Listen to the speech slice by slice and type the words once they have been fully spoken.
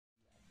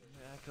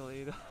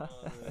actually.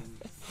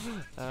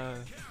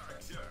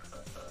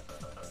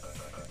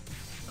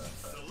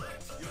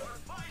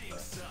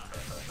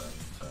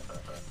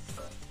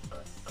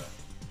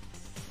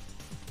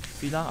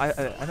 Bilang, I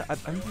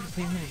need to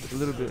play him a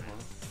little bit.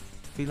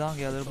 Bilang,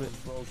 yeah, a little bit.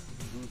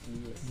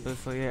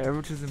 Bruce Lee, yeah,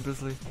 everyone's choosing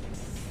Bruce Lee.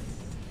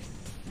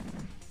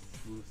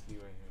 Bruce Lee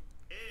right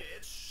here.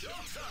 It's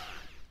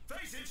showtime!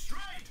 Face it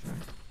straight!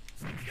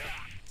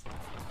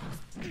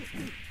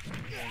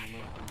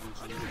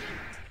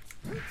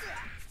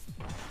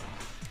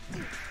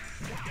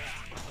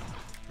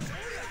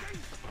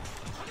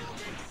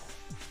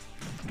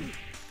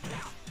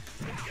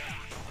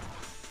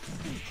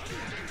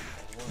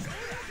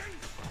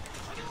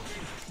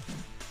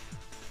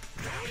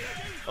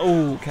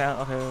 Oh, can't.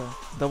 Okay,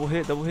 double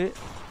hit, double hit.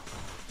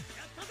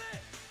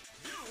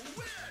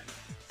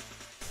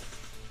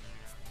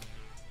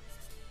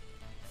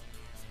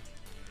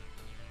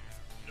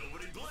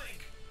 Nobody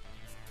blink!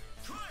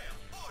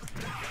 Triumph or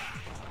die!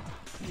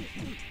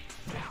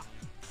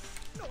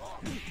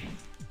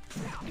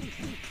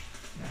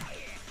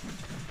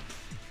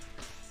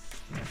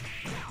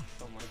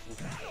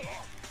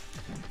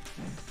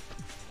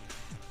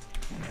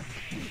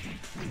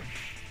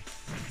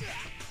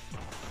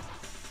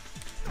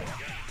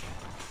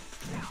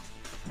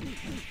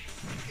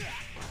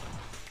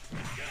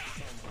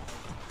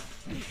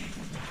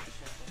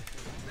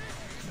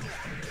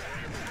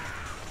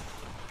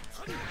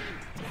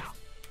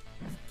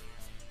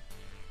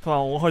 Come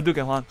on, one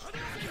Hadouken, Juan.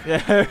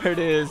 There it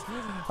is.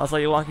 I saw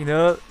you walking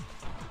up.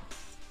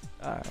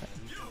 Alright.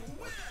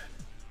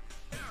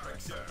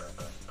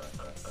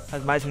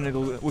 That's my turn to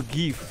go with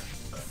Geef.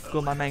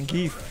 Go, my man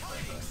Geef.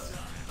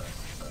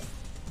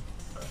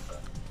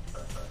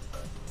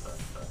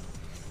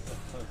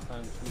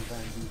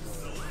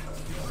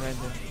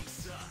 Random.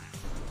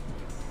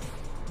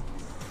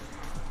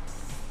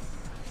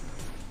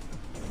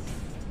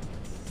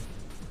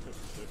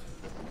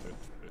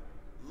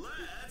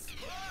 Let's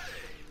play!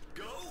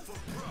 Go for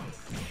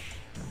broke!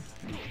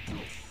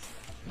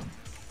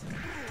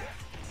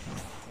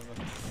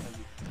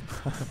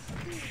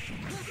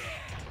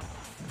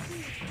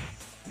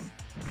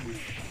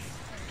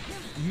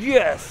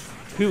 Yes!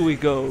 Here we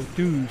go.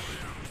 Douche.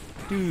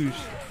 Douche.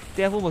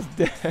 Damn, almost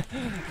dead.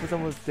 Was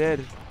almost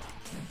dead.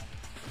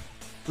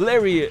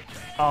 Lariat.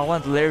 Oh, I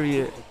want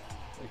Lariat.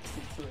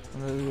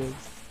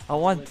 I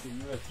want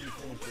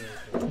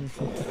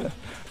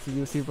the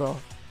UFC, bro.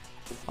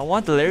 I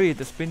want the Lariat,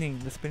 the spinning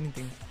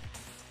thing.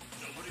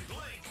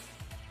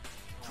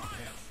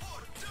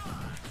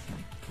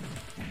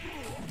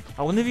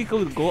 I wonder if he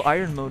could go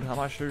iron mode. I'm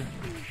not sure. I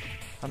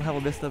don't have a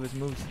list of his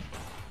moves.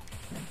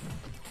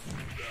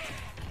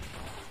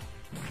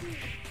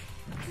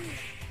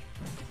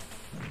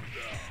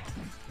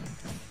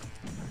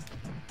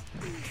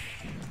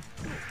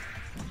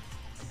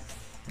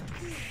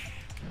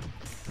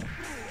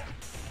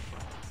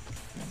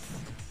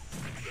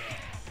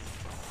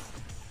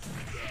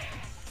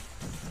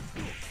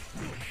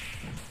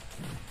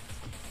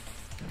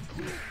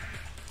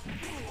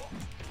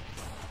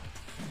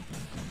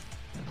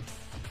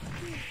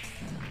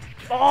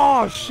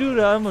 Oh shoot!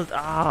 I almost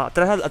I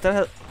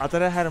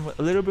thought I had him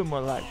a little bit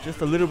more life,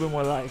 just a little bit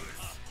more life.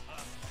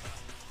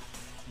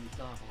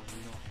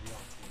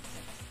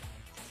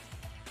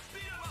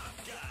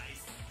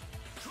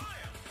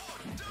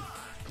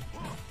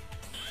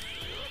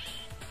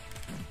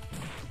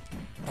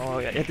 Oh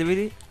yeah,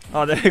 activity.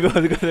 Oh, there you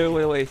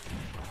go. Wait.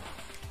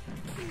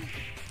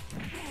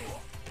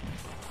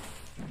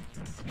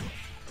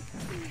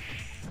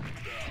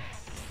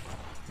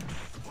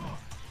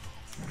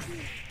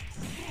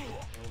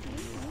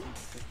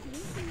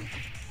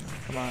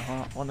 Come on,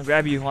 I wanna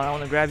grab you, I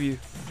wanna grab you.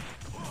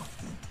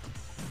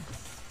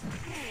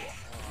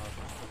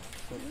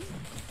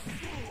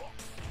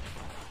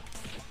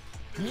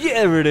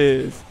 Yeah, there it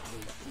is.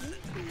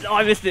 Oh,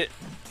 I missed it.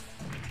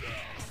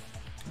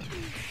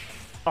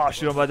 Oh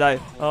shoot, I'm about to die.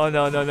 Oh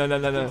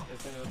no.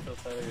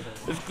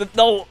 It's good.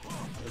 No.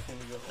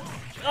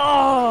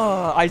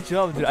 Oh, I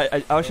jumped, dude.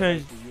 I was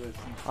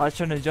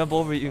trying to jump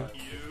over you.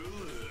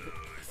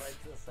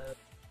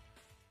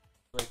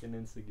 Like an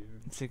insecure.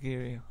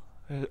 Insecure.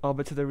 All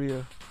but to the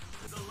rear.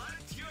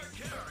 Select your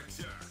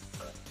character!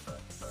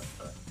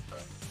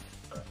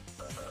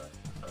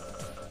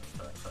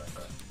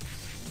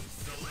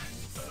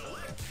 Select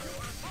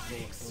your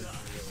fighting style!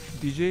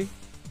 DJ?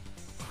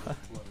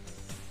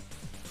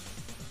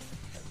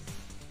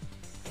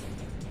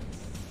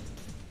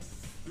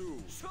 Do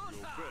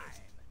your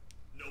best.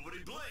 Nobody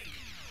blink!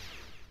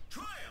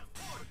 Triumph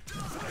or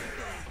die!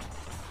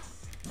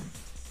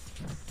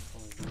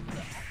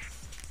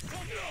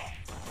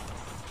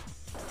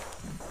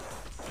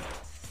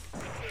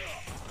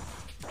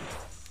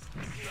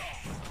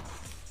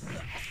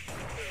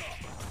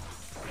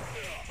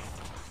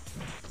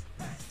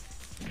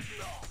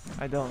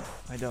 I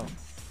don't.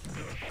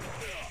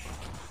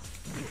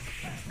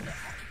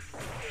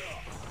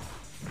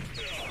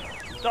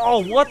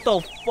 Oh, what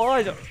the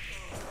fudge?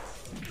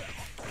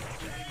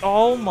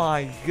 Oh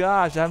my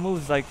gosh, that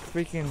move's like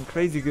freaking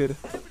crazy good.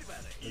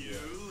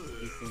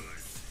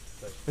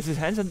 Is his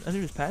hands under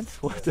his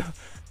pants? What the?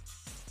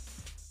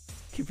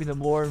 Keeping them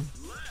warm.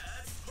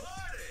 Let's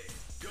party!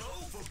 Go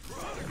for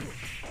broke!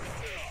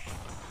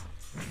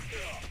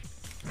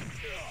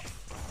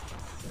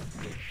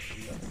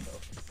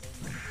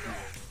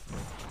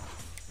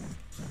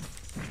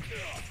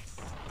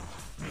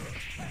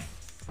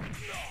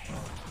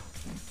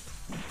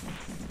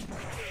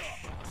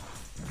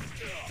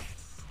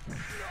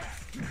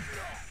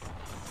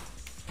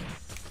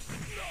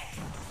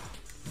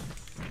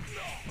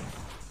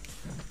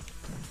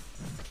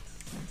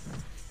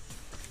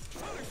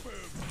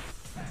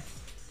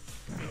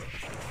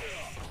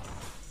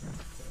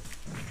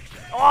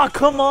 Oh,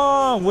 come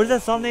on! Where's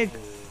that Sonic?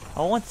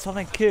 I want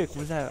Sonic kick.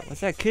 Where's that?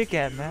 What's that kick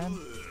at, man?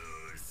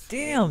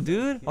 Damn,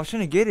 dude! I was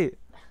trying to get it.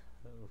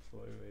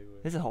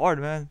 This is hard,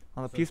 man.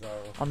 On the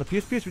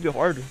PSP, it's really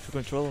hard to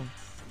control him.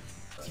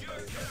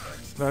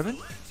 Marvin?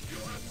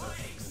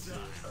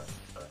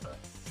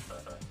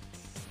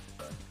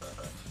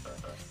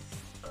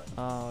 You're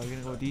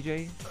gonna go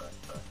DJ?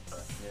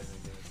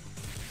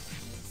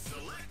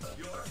 Select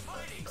your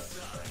fighting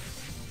style!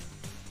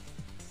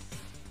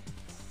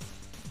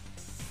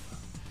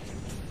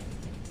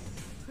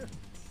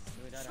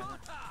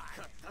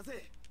 勝った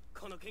ぜ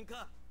この喧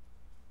嘩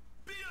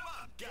Beat 'em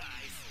up, guys!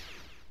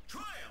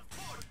 Triumph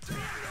or die!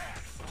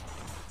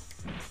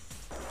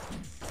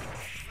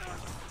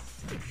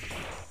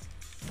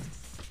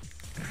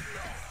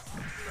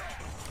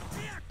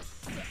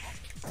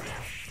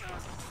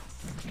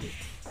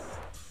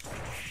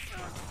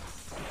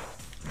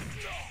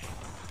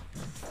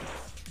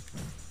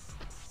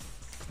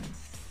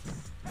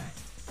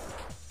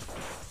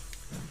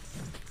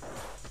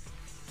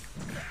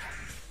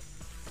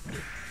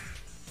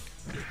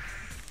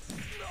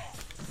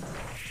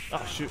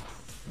 Oh shoot.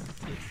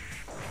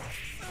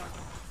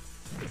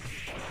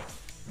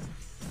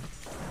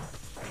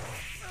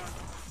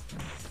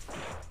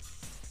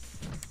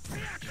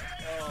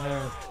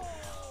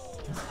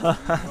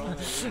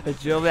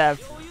 Joe that.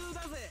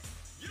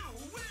 You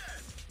win!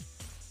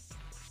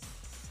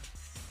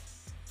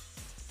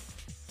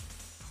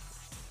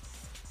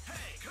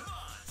 Hey, come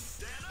on,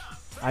 stand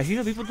up! I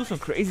seen people do some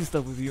crazy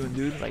stuff with you, and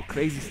dude, like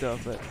crazy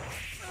stuff, but.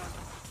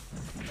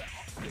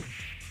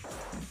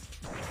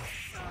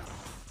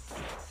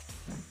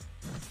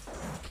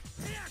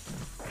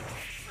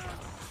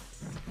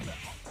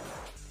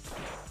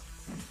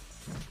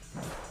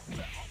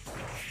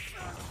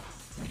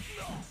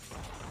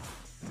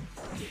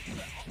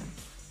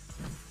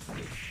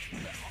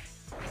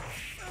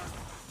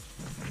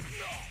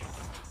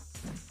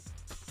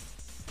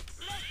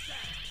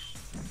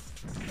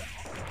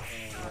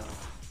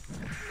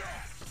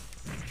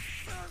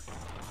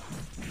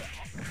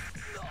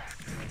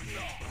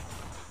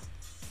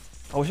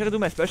 I wish I could do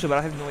my special, but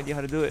I have no idea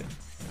how to do it.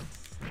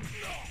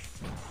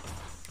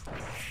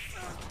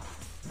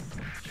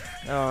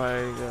 Oh,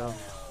 there you go.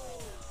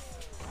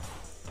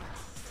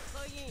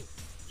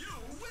 You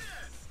win!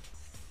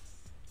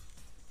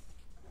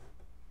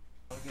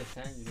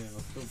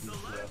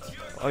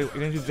 Oh, you're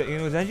gonna do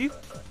Zanji?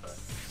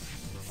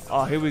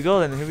 Oh, here we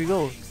go then. Here we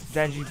go.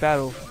 Zanji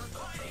battle.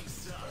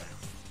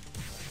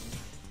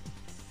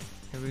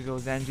 Here we go.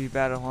 Zanji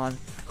battle on.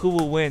 Who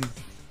will win?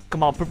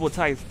 Come on, purple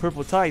tights,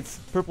 purple tights,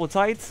 purple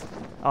tights.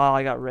 Oh,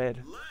 I got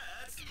red.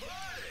 Let's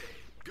party!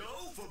 Go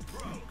for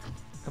broke!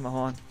 Come on,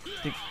 Juan.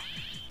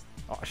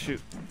 Oh,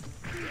 shoot.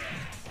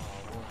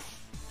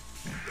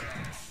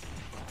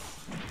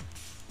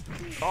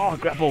 Oh,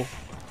 grapple.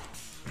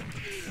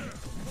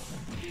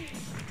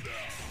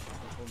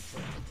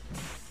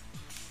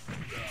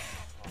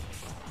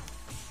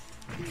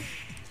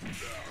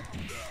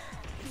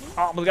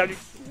 Oh, my God.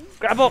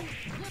 Grapple.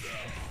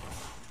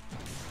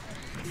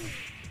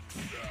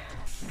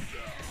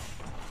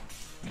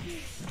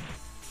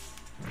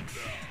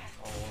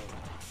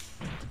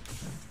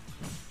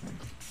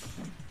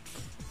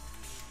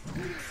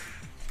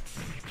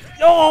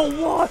 Oh,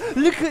 what?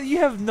 Look at you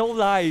have no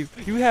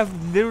life. You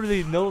have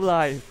literally no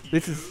life.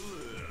 This is.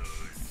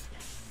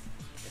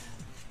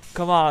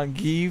 Come on,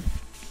 Geef.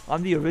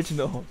 I'm the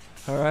original.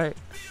 All right.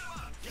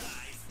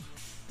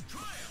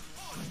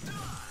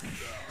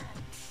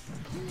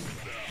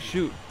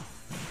 Shoot.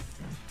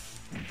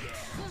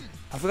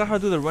 I forgot how to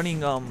do the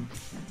running.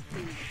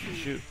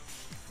 Shoot.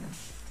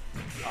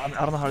 I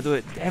don't know how to do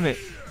it. Damn it.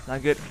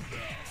 Not good.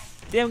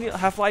 Damn it.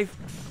 Half-Life.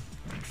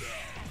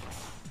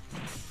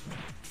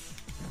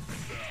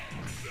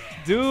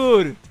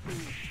 Dude,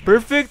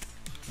 perfect?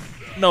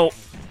 No.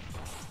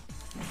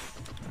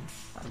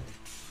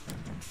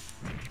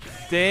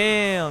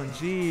 Damn,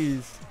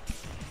 jeez.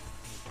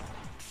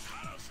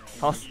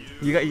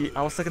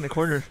 I was stuck in the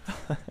corner.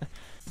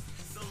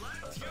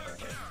 Select your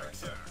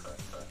character!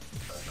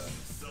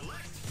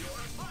 Select your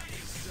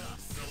fighting style!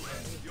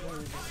 Select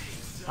your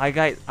fighting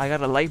style! I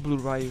got a light blue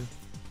Ryu.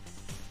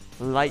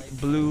 Light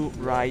blue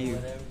Ryu.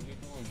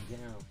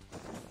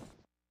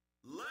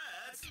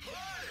 Let's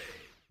party!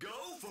 Go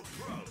for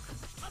broke!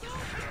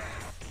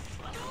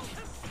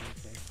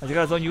 I just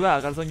gotta zone you out.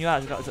 I gotta zone you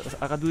out.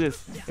 I gotta do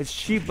this. It's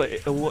cheap, but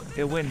it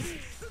wins.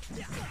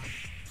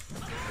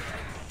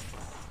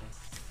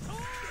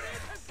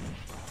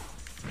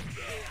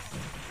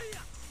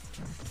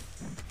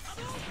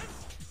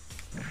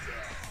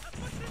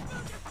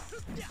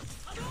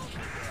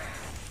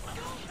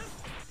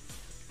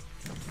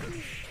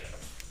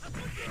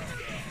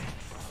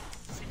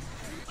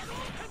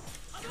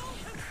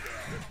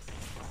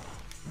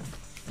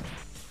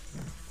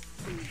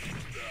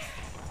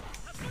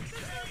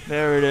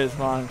 There it is,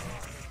 man.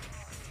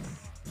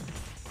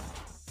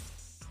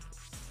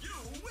 You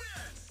win.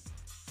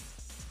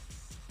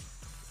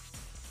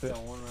 Still got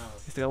 1 round.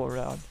 Still got 1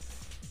 round.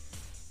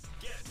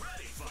 Get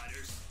ready,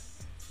 fighters.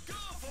 Go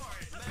for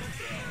it, man.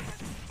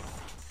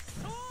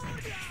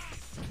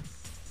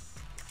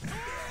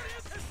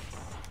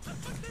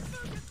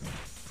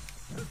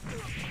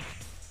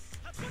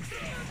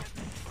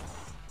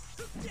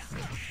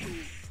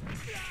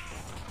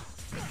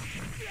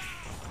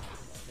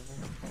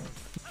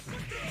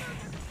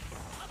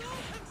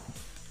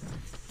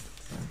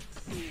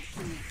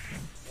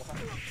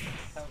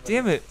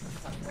 Damn it.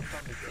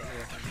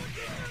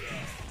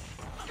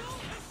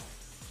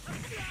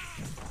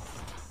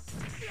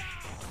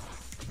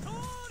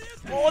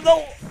 Oh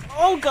no!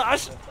 Oh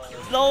gosh!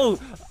 No!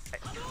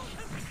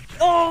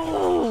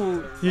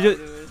 Oh!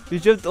 You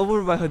jumped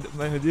over my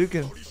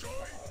Hadouken.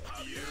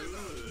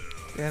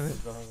 Damn it.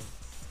 Are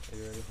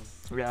you ready?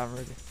 Yeah, I'm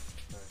ready.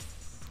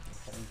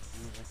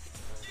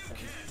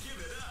 Give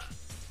it up.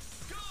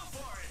 Go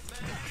for it,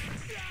 man.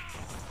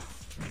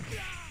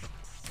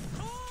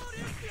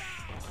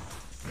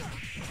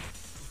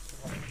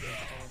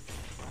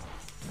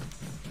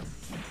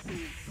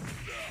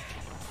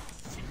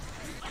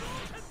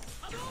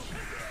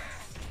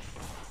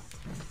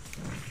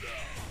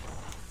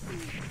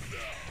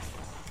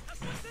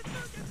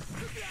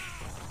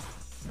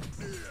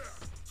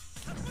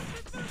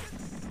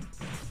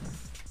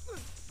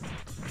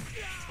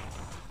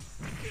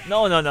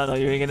 No,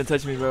 you ain't gonna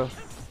touch me, bro.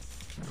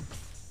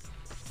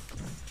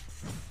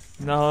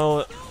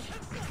 No,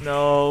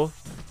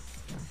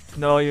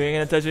 you ain't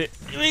gonna touch me.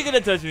 You ain't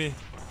gonna touch me.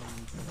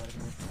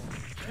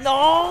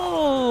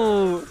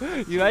 No,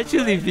 you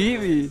actually beat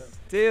me.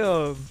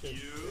 Damn. You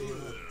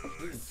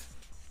lose.